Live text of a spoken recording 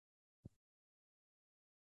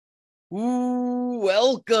Ooh,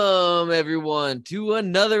 welcome everyone to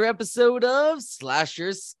another episode of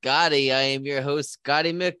Slasher Scotty. I am your host,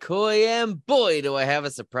 Scotty McCoy, and boy, do I have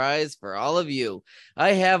a surprise for all of you. I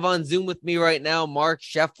have on Zoom with me right now Mark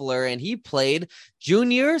Scheffler, and he played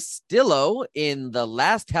Junior Stillo in The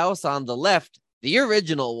Last House on the Left, the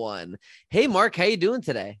original one. Hey, Mark, how you doing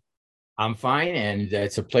today? I'm fine, and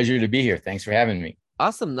it's a pleasure to be here. Thanks for having me.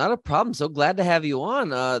 Awesome, not a problem. So glad to have you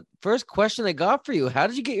on. First question I got for you: how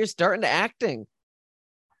did you get your start into acting?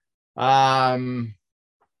 Um,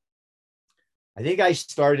 I think I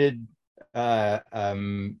started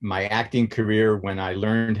my acting career when I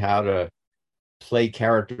learned how to play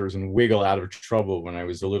characters and wiggle out of trouble when I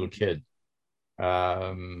was a little kid.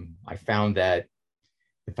 I found that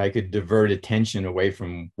if I could divert attention away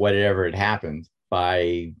from whatever had happened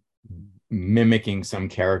by mimicking some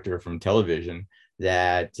character from television,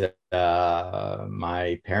 that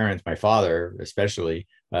my parents, my father especially,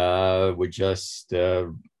 would just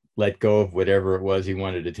let go of whatever it was he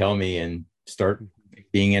wanted to tell me and start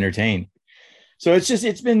being entertained. So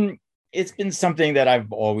it's been something that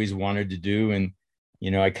I've always wanted to do, and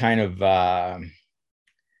I kind of I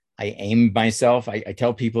aim myself. I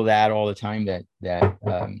tell people that all the time,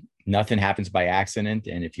 that nothing happens by accident,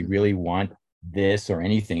 and if you really want this or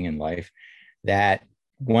anything in life, that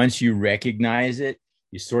once you recognize it,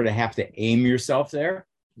 you sort of have to aim yourself there.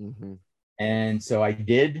 Mm-hmm. And so I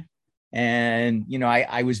did. And,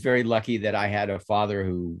 I was very lucky that I had a father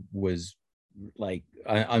who was like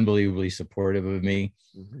unbelievably supportive of me.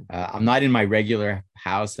 Mm-hmm. I'm not in my regular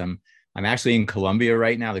house. I'm actually in Colombia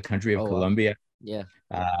right now, the country of Colombia. Yeah.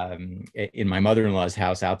 In my mother-in-law's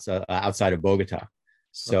house outside of Bogota.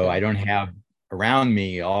 So Okay. I don't have around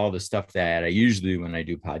me all the stuff that I usually do when I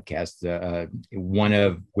do podcasts. One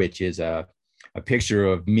of which is a picture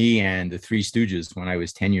of me and the Three Stooges when I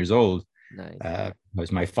was 10 years old. Nice.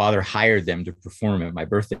 Because my father hired them to perform at my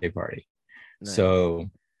birthday party. Nice. So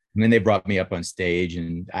and then they brought me up on stage,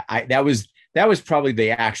 and that was probably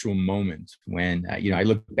the actual moment when I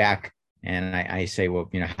look back and I say, well,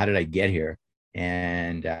 how did I get here?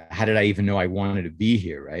 And how did I even know I wanted to be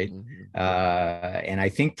here, right? Mm-hmm. And I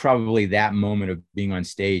think probably that moment of being on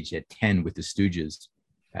stage at 10 with the Stooges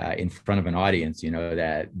in front of an audience,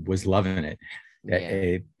 that was loving it.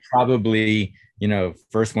 Yeah. Probably,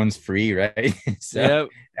 first one's free, right? So Yep.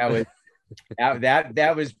 that was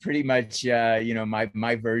that was pretty much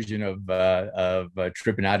my version of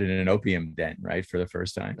tripping out in an opium den, right, for the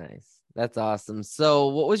first time. Nice. That's awesome. So,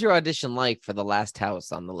 what was your audition like for The Last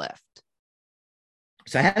House on the Left?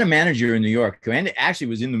 So I had a manager in New York who actually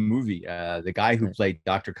was in the movie. The guy who Nice. played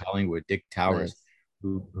Dr. Collingwood, Dick Towers,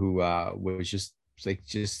 Nice. who was just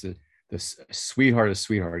the sweetheart of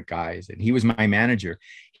sweetheart guys, and he was my manager.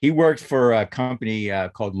 He worked for a company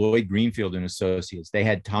called Lloyd Greenfield and Associates. They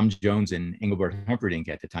had Tom Jones and Engelbert Humperdinck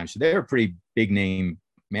at the time, so they were a pretty big name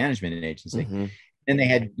management agency. Mm-hmm. And they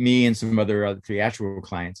had me and some other theatrical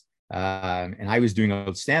clients, and I was doing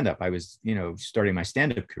a stand-up. I was, starting my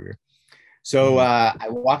stand-up career. So I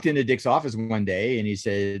walked into Dick's office one day and he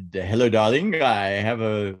said, "Hello, darling, I have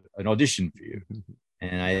an audition for you."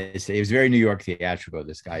 And I say, it was very New York theatrical.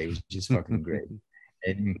 This guy, he was just fucking great.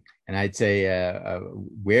 And I'd say,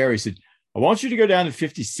 where? He said, "I want you to go down to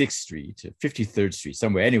 56th Street, to 53rd Street,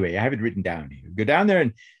 somewhere. Anyway, I have it written down here. Go down there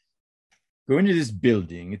and go into this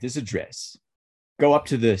building at this address. Go up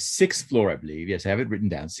to the 6th floor, I believe. Yes, I have it written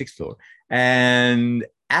down, 6th floor. And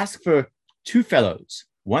ask for two fellows.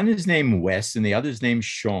 One is named Wes and the other is named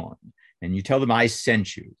Sean. And you tell them I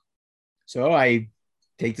sent you." So I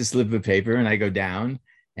take the slip of paper and I go down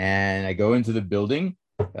and I go into the building,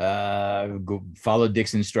 go follow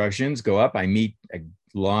Dick's instructions, go up. I meet a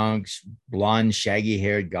long, blonde, shaggy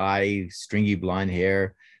haired guy, stringy blonde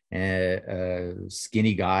hair,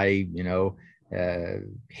 skinny guy,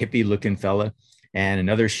 hippie looking fella, and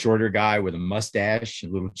another shorter guy with a mustache, a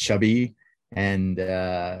little chubby. And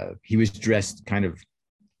he was dressed kind of,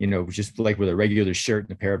 just like with a regular shirt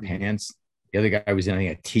and a pair of pants. The other guy was in, I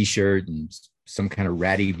think, a t-shirt and some kind of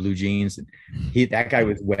ratty blue jeans. And that guy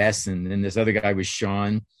was Wes. And then this other guy was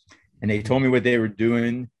Sean. And they told me what they were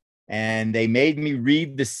doing. And they made me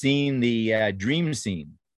read the scene, the dream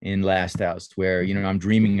scene in Last House, where, I'm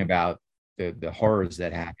dreaming about the horrors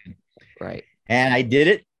that happen. Right. And I did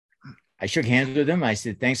it. I shook hands with them. I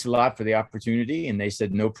said, "Thanks a lot for the opportunity." And they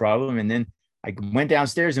said, "No problem." And then I went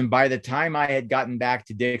downstairs, and by the time I had gotten back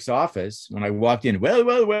to Dick's office, when I walked in,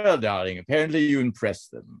 well, darling, apparently you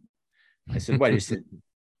impressed them." I said, "What?" He said,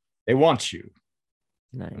 "They want you."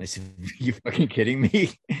 Nice. And I said, "Are you fucking kidding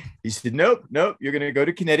me?" He said, nope, you're going to go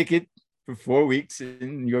to Connecticut for 4 weeks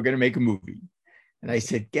and you're going to make a movie. And I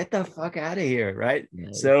said, "Get the fuck out of here." Right.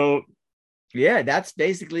 Nice. So yeah, that's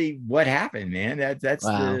basically what happened, man.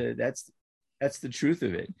 Wow. That's the truth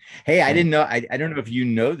of it. Hey, I Right. didn't know. I don't know if you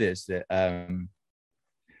know this, that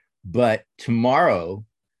but tomorrow,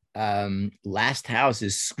 Last House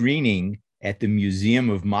is screening at the Museum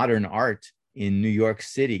of Modern Art in New York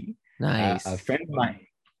City. A Nice. friend of mine,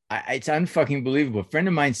 it's unfucking believable. A friend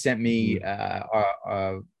of mine sent me Hmm.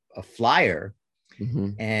 a flyer,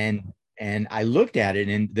 Hmm. and I looked at it,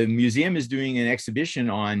 and the museum is doing an exhibition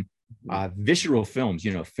on visceral films.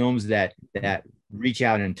 You know, films that reach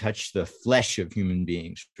out and touch the flesh of human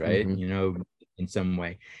beings, right? Hmm. You know, in some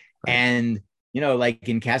way, Right. and like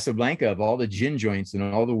in Casablanca, of all the gin joints in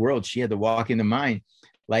all the world, she had to walk into mine.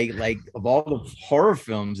 Like of all the horror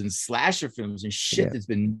films and slasher films and shit Yeah. that's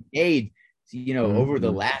been made, over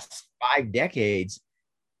the Hmm. last 5 decades,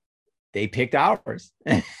 they picked ours.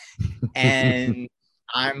 And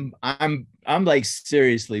I'm like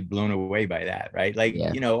seriously blown away by that, right? Like,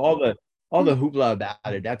 Yeah. all the hoopla about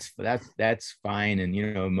it, that's fine.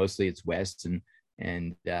 And mostly it's West, and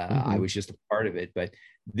I Hmm. was just a part of it. But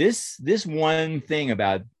this one thing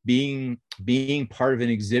about being part of an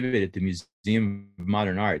exhibit at the Museum of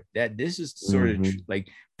Modern Art, that this is sort of Hmm. like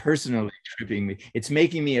personally tripping me. It's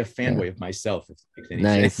making me a Yeah. fanboy of myself, if it makes any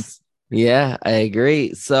Nice. sense. Yeah, I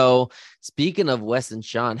agree. So, speaking of Wes and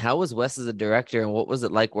Sean, how was Wes as a director, and what was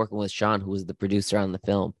it like working with Sean, who was the producer on the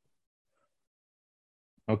film?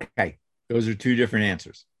 Okay, those are two different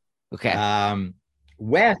answers. Okay. Um,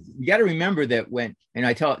 Wes, you got to remember that and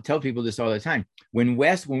I tell people this all the time, when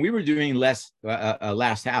we were doing Last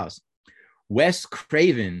House, Wes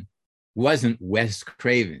Craven wasn't Wes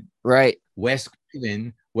Craven. Right. Wes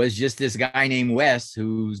Craven was just this guy named Wes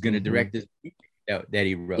who's going to Hmm. direct this that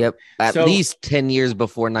he wrote. Yep. At So, least 10 years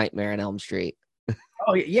before Nightmare on Elm Street.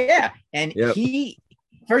 oh yeah, and Yep.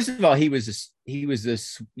 first of all, he was this.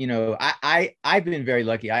 I've been very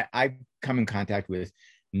lucky. I've come in contact with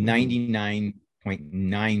Hmm.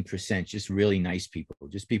 99.9% just really nice people,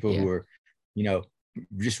 just people who Yeah. are, you know,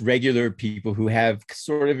 just regular people who have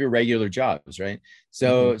sort of irregular jobs, right? Hmm.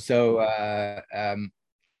 So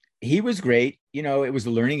he was great. It was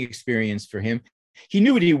a learning experience for him. He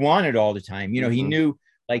knew what he wanted all the time. He Hmm. knew,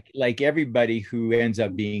 like everybody who ends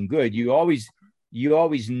up being good, you always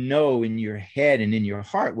know in your head and in your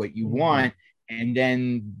heart what you Hmm. want, and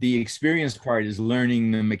then the experience part is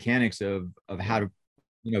learning the mechanics of how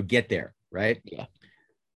Yeah. to get there, right? Yeah.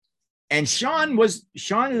 And Sean is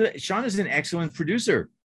an excellent producer.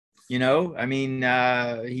 I mean,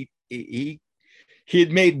 he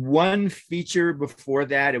had made one feature before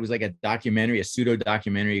that. It was like a documentary, a pseudo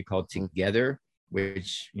documentary called Together,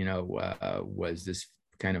 which was this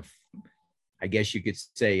kind of, I guess you could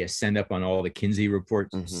say, a send up on all the Kinsey report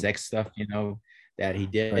Hmm. sex stuff, that he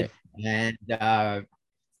did. Right. And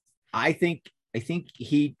I think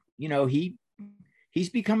he's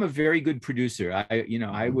become a very good producer. Hmm.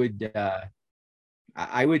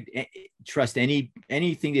 I would trust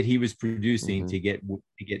anything that he was producing Hmm. to get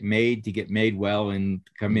made well and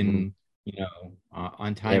come Hmm. in,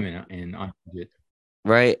 on time Yep. and on budget.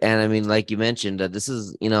 Right. And I mean, like you mentioned, this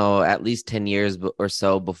is, at least 10 years or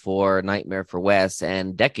so before Nightmare for Wes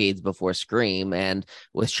and decades before Scream. And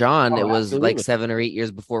with Sean, Oh, it was like absolutely. 7 or 8 years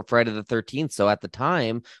before Friday the 13th. So at the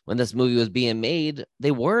time when this movie was being made, they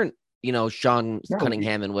weren't, Sean No,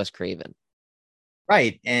 Cunningham and Wes Craven.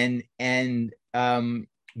 right. And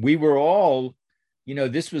we were all,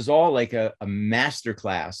 this was all like a master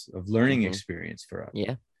class of learning Hmm. experience for us,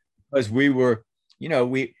 Yeah. because we were,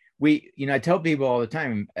 I tell people all the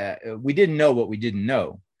time, we didn't know what we didn't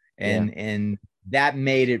know, Yeah. and that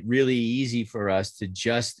made it really easy for us to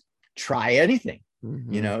just try anything,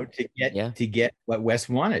 Hmm. to get Yeah. what Wes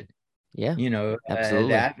wanted. Yeah. You know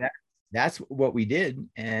Absolutely. that's what we did,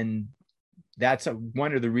 and that's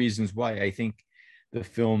one of the reasons why I think the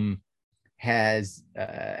film has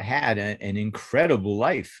had an incredible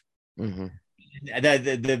life. Hmm.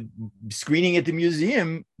 The screening at the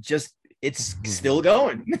museum, just it's still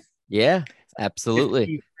going. Yeah.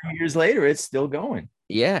 Absolutely. 50 years later, it's still going.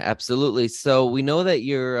 Yeah, absolutely. So we know that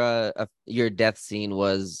your death scene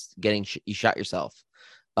was you shot yourself.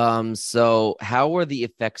 So how were the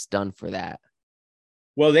effects done for that?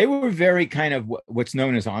 Well, they were very kind of what's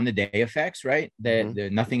known as on the day effects, right? Hmm. The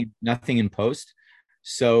nothing in post.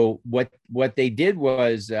 So what they did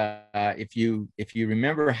was, if you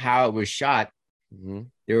remember how it was shot, Hmm.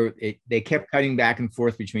 they kept cutting back and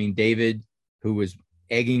forth between David, who was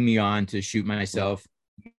egging me on to shoot myself,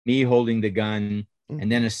 me holding the gun,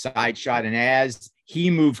 and then Hmm. a side shot. And as he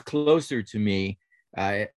moved closer to me,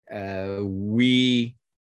 we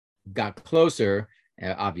got closer,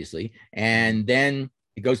 obviously, and then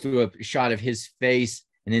it goes to a shot of his face,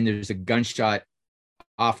 and then there's a gunshot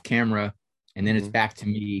off camera, and then it's back to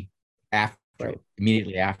me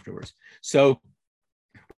immediately afterwards. So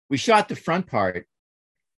we shot the front part,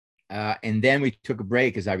 and then we took a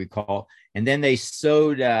break, as I recall, and then they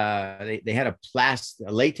sewed. They had a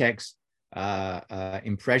latex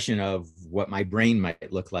impression of what my brain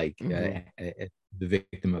might look like, the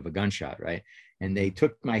victim of a gunshot, right? And they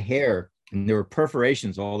took my hair, and there were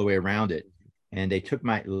perforations all the way around it. And they took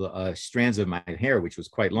my strands of my hair, which was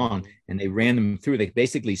quite long, and they ran them through. They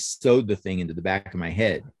basically sewed the thing into the back of my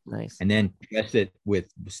head. Nice. And then dressed it with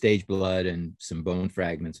stage blood and some bone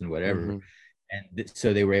fragments and whatever. And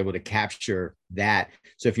so they were able to capture that.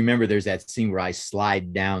 So if you remember, there's that scene where I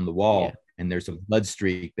slide down the wall, and there's a blood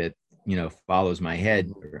streak that, you know, follows my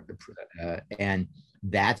head. And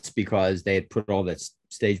that's because they had put all that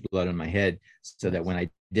stage blood on my head, so that when I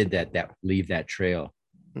did that, that would leave that trail.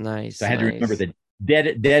 Nice. So I had to remember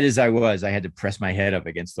that dead as I was, I had to press my head up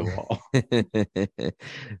against the wall.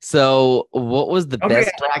 So what was the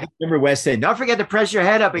best? I can remember Wes saying, "Don't forget to press your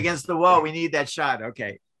head up against the wall. We need that shot."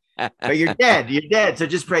 Okay. But you're dead. You're dead. So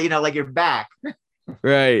just pray, you know, like you're back.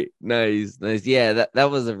 Right. Nice. Yeah,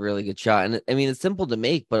 that was a really good shot. And I mean, it's simple to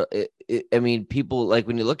make, but I mean, people, like,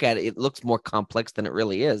 when you look at it, it looks more complex than it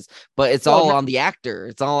really is. But it's all on the actor.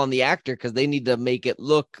 It's all on the actor, because they need to make it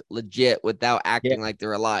look legit without acting like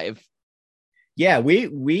they're alive. Yeah,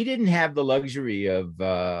 we didn't have the luxury of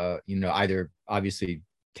you know, either obviously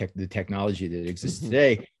the technology that exists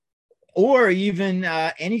today, or even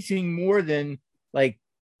anything more than, like,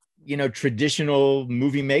 you know, traditional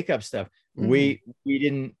movie makeup stuff. We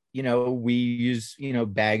didn't, you know, we use, you know,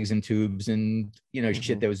 bags and tubes and, you know,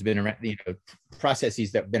 shit that was been around, you know,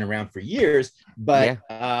 processes that have been around for years, but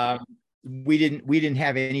we didn't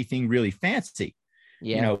have anything really fancy.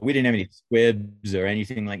 You know, we didn't have any squibs or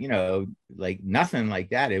anything, like, you know, like nothing like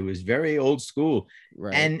that. It was very old school.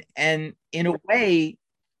 Right. And in a way,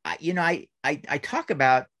 you know, I talk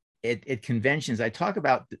about it at conventions. I talk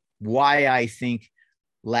about why I think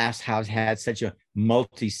Last House had such a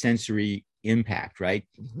multi-sensory impact, right?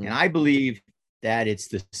 And I believe that it's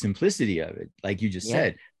the simplicity of it, like you just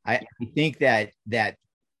said. I think that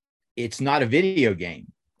it's not a video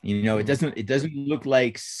game. You know, it doesn't look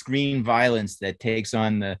like screen violence that takes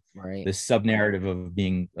on the sub narrative of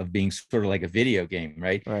being sort of like a video game,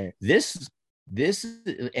 right? This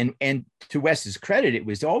and to Wes's credit, it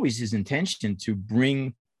was always his intention to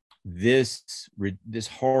bring this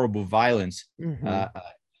horrible violence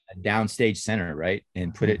downstage center, right,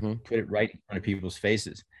 and put it right in front of people's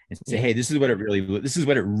faces and say, hey, this is what it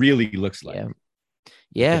really looks like.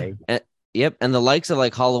 Yep. And the likes of,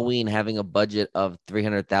 like, Halloween having a budget of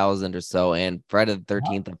 300,000 or so, and Friday the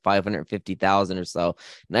 13th of 550,000 or so,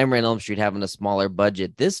 Nightmare on Elm Street having a smaller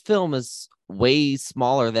budget. This film is way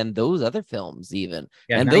smaller than those other films, even.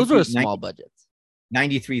 And those were small budgets.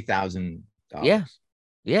 $93,000.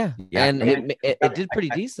 Yeah. And it did pretty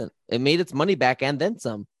decent. It made its money back and then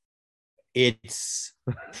some. It's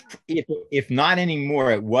if not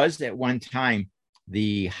anymore, it was at one time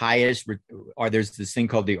the highest, or there's this thing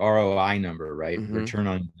called the ROI number, right? Return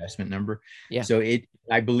on investment number. So it,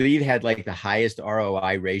 I believe, had like the highest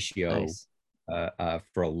ROI ratio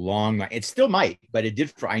for a long time. It still might, but it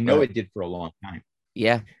did I know it did for a long time.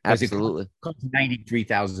 Yeah, absolutely. It cost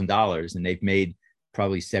 $93,000, and they've made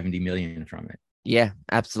probably 70 million from it. Yeah,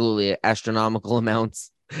 absolutely. Astronomical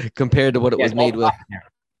amounts compared to what it was made with.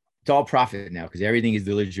 It's all profit now, because everything is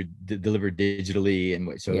delivered digitally,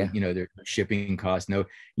 and so you know, there's shipping costs. No,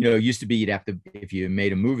 you know, it used to be you'd have to, if you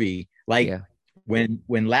made a movie like when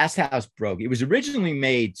Last House broke, it was originally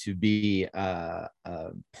made to be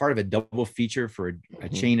part of a double feature for a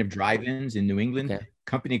chain of drive-ins in New England, a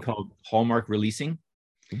company called Hallmark Releasing,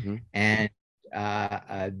 and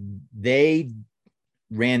they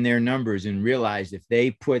ran their numbers and realized if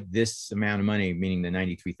they put this amount of money, meaning the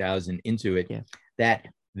 93,000, into it, that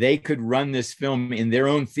they could run this film in their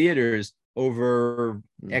own theaters over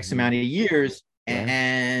X amount of years,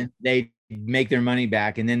 and they make their money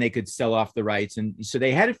back, and then they could sell off the rights. And so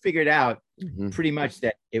they had it figured out pretty much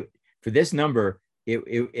that for this number,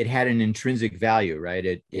 it had an intrinsic value, right?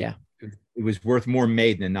 It was worth more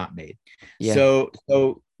made than not made. So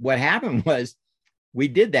what happened was, we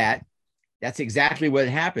did that. That's exactly what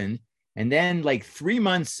happened. And then, like 3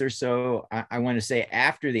 months or so, I want to say,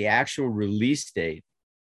 after the actual release date,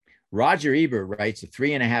 Roger Ebert writes a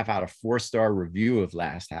 3.5 out of 4-star review of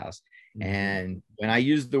Last House. And when I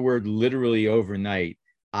use the word literally overnight,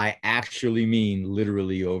 I actually mean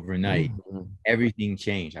literally overnight. Everything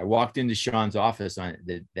changed. I walked into Sean's office on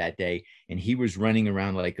that day, and he was running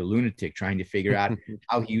around like a lunatic trying to figure out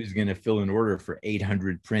how he was going to fill an order for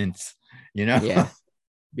 800 prints, you know?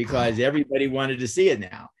 because everybody wanted to see it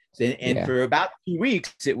now. And for about 2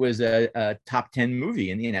 weeks, it was a top 10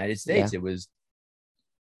 movie in the United States. It was.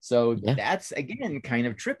 So that's, again, kind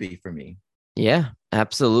of trippy for me. Yeah,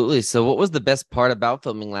 absolutely. So what was the best part about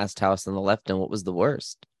filming Last House on the Left, and what was the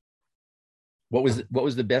worst? What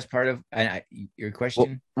was the best part of your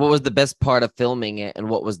question? What was the best part of filming it, and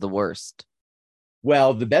what was the worst?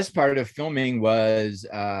 Well, the best part of filming was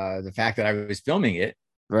the fact that I was filming it.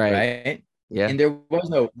 Right. Yeah. And there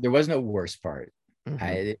was no worst part.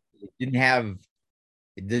 Mm-hmm.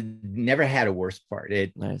 Never had a worst part.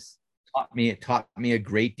 It taught me a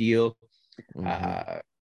great deal.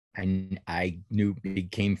 Mm-hmm. I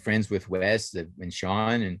became friends with Wes and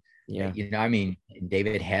Sean, and I mean,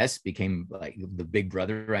 David Hess became like the big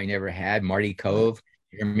brother I never had. Marty Cove,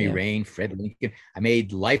 Jeremy Rain, Fred Lincoln. I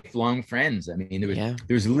made lifelong friends. I mean, there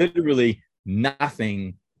was literally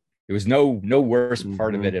nothing. There was no worst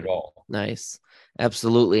part of it at all. Nice.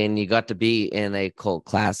 Absolutely. And you got to be in a cult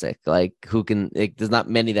classic. Like, there's not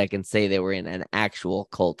many that can say they were in an actual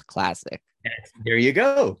cult classic. There you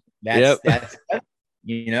go. That's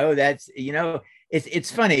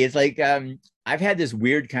it's funny. It's like, I've had this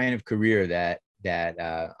weird kind of career that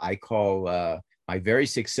I call my very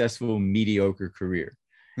successful mediocre career.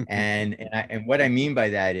 And what I mean by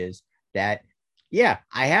that is that,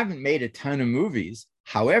 I haven't made a ton of movies.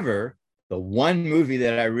 However, the one movie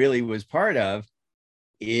that I really was part of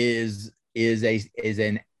is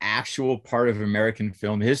an actual part of American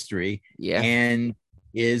film history, and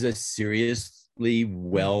is a seriously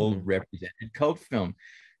well represented cult film.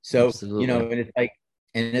 So absolutely.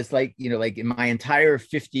 And it's like like in my entire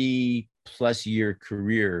 50+ year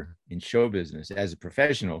career in show business as a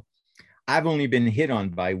professional, I've only been hit on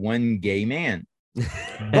by one gay man.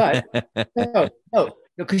 But no,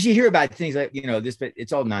 because you hear about things like this, but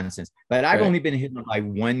it's all nonsense. But I've only been hit on by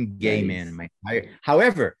one gay man in my entire.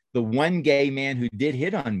 However, the one gay man who did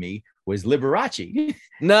hit on me was Liberace.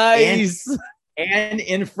 Nice. and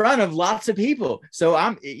in front of lots of people. So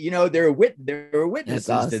there are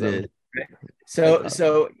witnesses to this.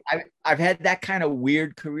 So I've had that kind of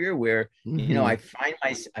weird career where I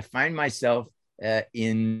find myself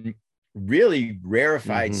in really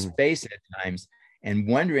rarefied space at times, and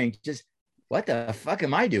wondering just, what the fuck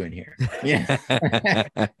am I doing here?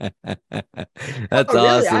 That's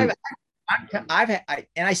awesome.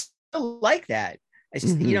 I still like that.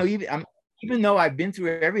 I even though I've been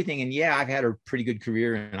through everything, and I've had a pretty good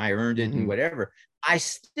career and I earned it and whatever, I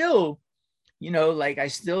still, I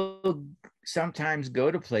still sometimes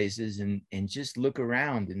go to places and just look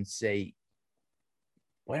around and say,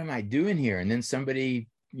 what am I doing here? And then somebody,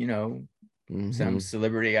 some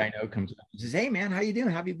celebrity I know comes up and says, hey man, how you doing?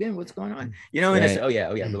 How have you been? What's going on? And I say, oh yeah,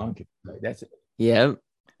 I belong to you. That's it. Yeah.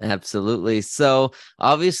 Absolutely. So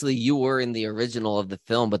obviously you were in the original of the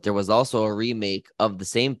film, but there was also a remake of the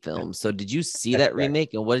same film. So did you see that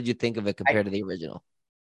remake, and what did you think of it compared to the original?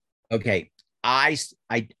 Okay. I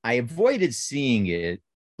avoided seeing it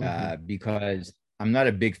because I'm not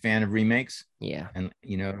a big fan of remakes. Yeah. And,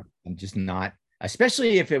 I'm just not,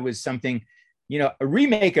 especially if it was something, a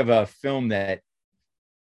remake of a film that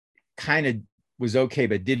kind of was okay,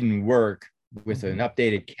 but didn't work with an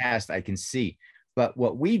updated cast, I can see. But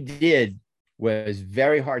what we did was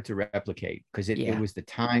very hard to replicate, because it was the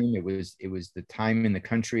time, it was the time in the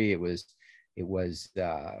country. It was it was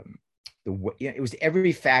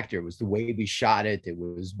every factor. It was the way we shot it. It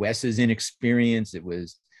was Wes's inexperience. It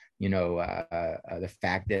was, the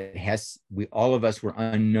fact that all of us were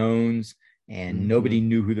unknowns, and nobody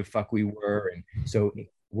knew who the fuck we were. And so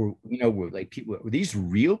we're like, people, were these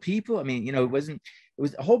real people? I mean, it was a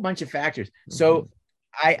whole bunch of factors. So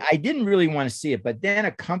I didn't really want to see it, but then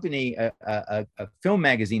a company, a film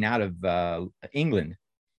magazine out of England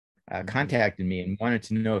contacted me and wanted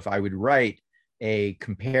to know if I would write a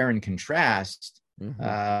compare and contrast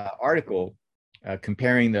article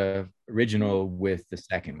comparing the original with the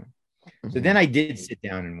second one. So then I did sit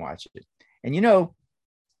down and watch it, and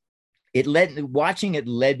watching it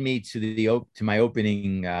led me to my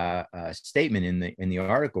opening statement in the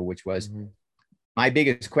article, which was, my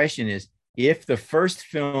biggest question is, if the first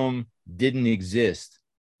film didn't exist,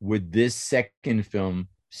 would this second film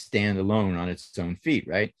stand alone on its own feet,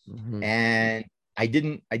 right? And I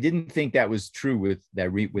didn't think that was true with the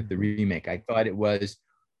remake. I thought it was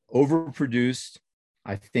overproduced.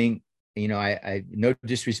 I think, I no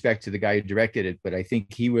disrespect to the guy who directed it, but I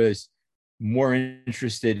think he was more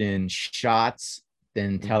interested in shots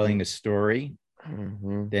than telling a story.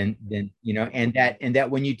 Than and that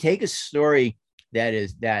when you take a story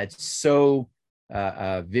that's so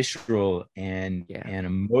visceral and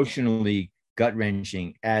emotionally gut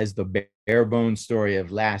wrenching as the bare bones story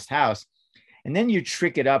of Last House. And then you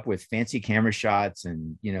trick it up with fancy camera shots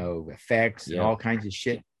and, effects and all kinds of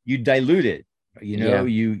shit. You dilute it,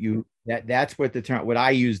 that's what what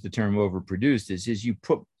I use the term overproduced is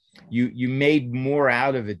you made more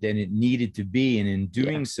out of it than it needed to be. And in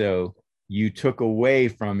doing so, you took away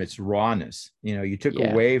from its rawness. You took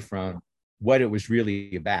away from what it was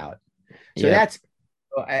really about. So that's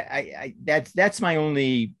my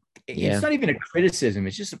only, it's not even a criticism.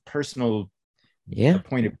 It's just a personal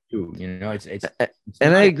point of view. It's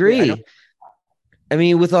and I agree. I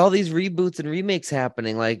mean, with all these reboots and remakes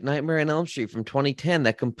happening, like Nightmare on Elm Street from 2010,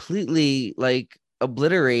 that completely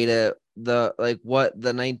obliterated what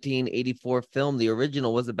the 1984 film, the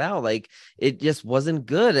original, was about. It just wasn't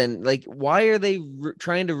good. And why are they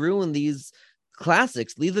trying to ruin these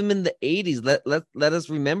classics? Leave them in the 80s. Let us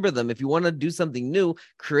remember them. If you want to do something new,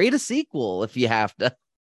 create a sequel if you have to.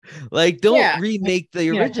 Don't remake the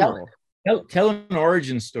original. Tell an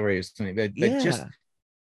origin story or something.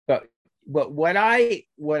 But what I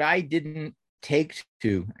didn't take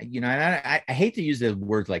to, and I hate to use the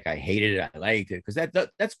words like I hated it, I liked it, because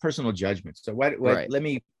that's personal judgment. So let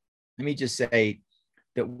me just say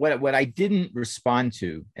that what I didn't respond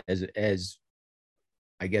to as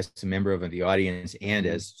I guess a member of the audience and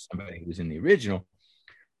as somebody who was in the original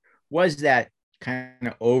was that kind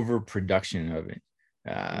of overproduction of it.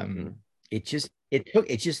 It just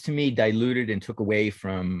to me diluted and took away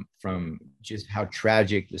from just how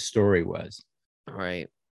tragic the story was. Right.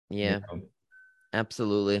 Yeah.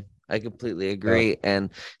 Absolutely. I completely agree. And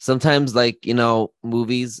sometimes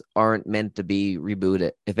movies aren't meant to be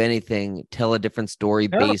rebooted. If anything, tell a different story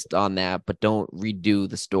based on that, but don't redo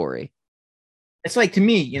the story. It's like, to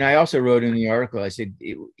me, I also wrote in the article, I said,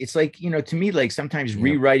 it's like, to me, sometimes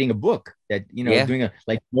rewriting a book that, doing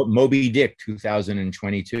Moby Dick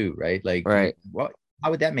 2022, right? Right. How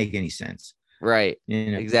would that make any sense? Right.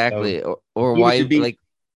 Exactly. So or why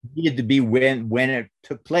needed to be when it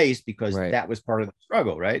took place, because that was part of the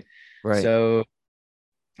struggle. Right. So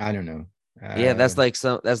I don't know. That's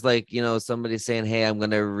somebody saying, hey, I'm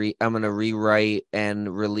gonna rewrite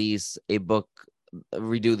and release a book,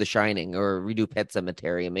 redo The Shining or redo Pet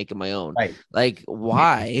Sematary and make it my own. Right.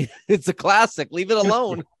 Why? It's a classic. Leave it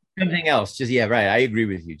alone. Something else. Just right. I agree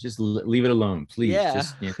with you. Just leave it alone, please. Yeah.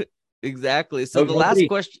 Exactly. So the last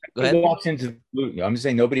question. Go ahead. Walks into I'm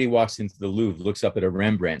saying nobody walks into the Louvre, looks up at a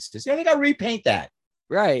Rembrandt, says, "I think I'll repaint that."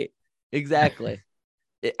 Right. Exactly.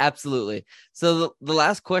 Absolutely. So the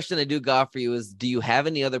last question I do got for you is, do you have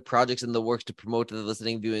any other projects in the works to promote to the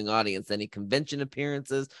listening viewing audience? Any convention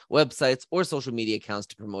appearances, websites, or social media accounts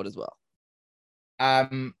to promote as well?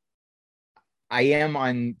 I am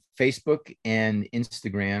on Facebook and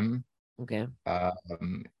Instagram. Okay.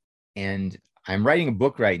 And I'm writing a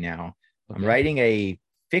book right now. Okay. I'm writing a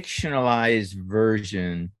fictionalized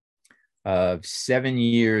version of 7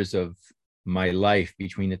 years of my life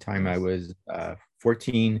between the time I was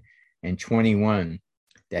 14 and 21,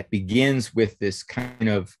 that begins with this kind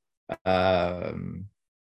of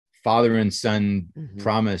father and son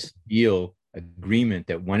promise deal agreement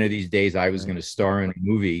that one of these days I was going to star in a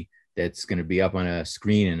movie that's going to be up on a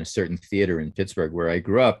screen in a certain theater in Pittsburgh where I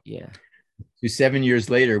grew up. Yeah. 7 years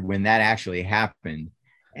later, when that actually happened,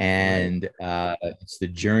 and it's the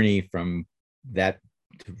journey from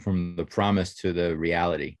the promise to the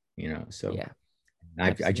reality, So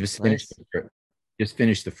I just finished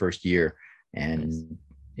the first year, and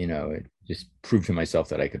it just proved to myself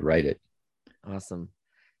that I could write it. Awesome.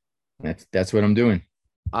 That's what I'm doing.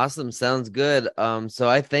 Awesome. Sounds good. So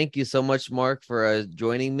I thank you so much, Mark, for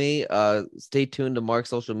joining me. Stay tuned to Mark's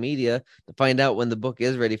social media to find out when the book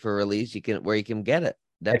is ready for release. Where you can get it.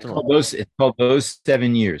 Definitely. It's called Those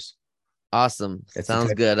 7 Years. Awesome.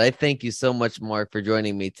 Sounds good. I thank you so much, Mark, for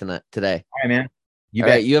joining me today. All right, man. You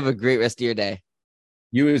bet. Right, you have a great rest of your day.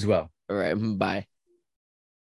 You as well. All right. Bye.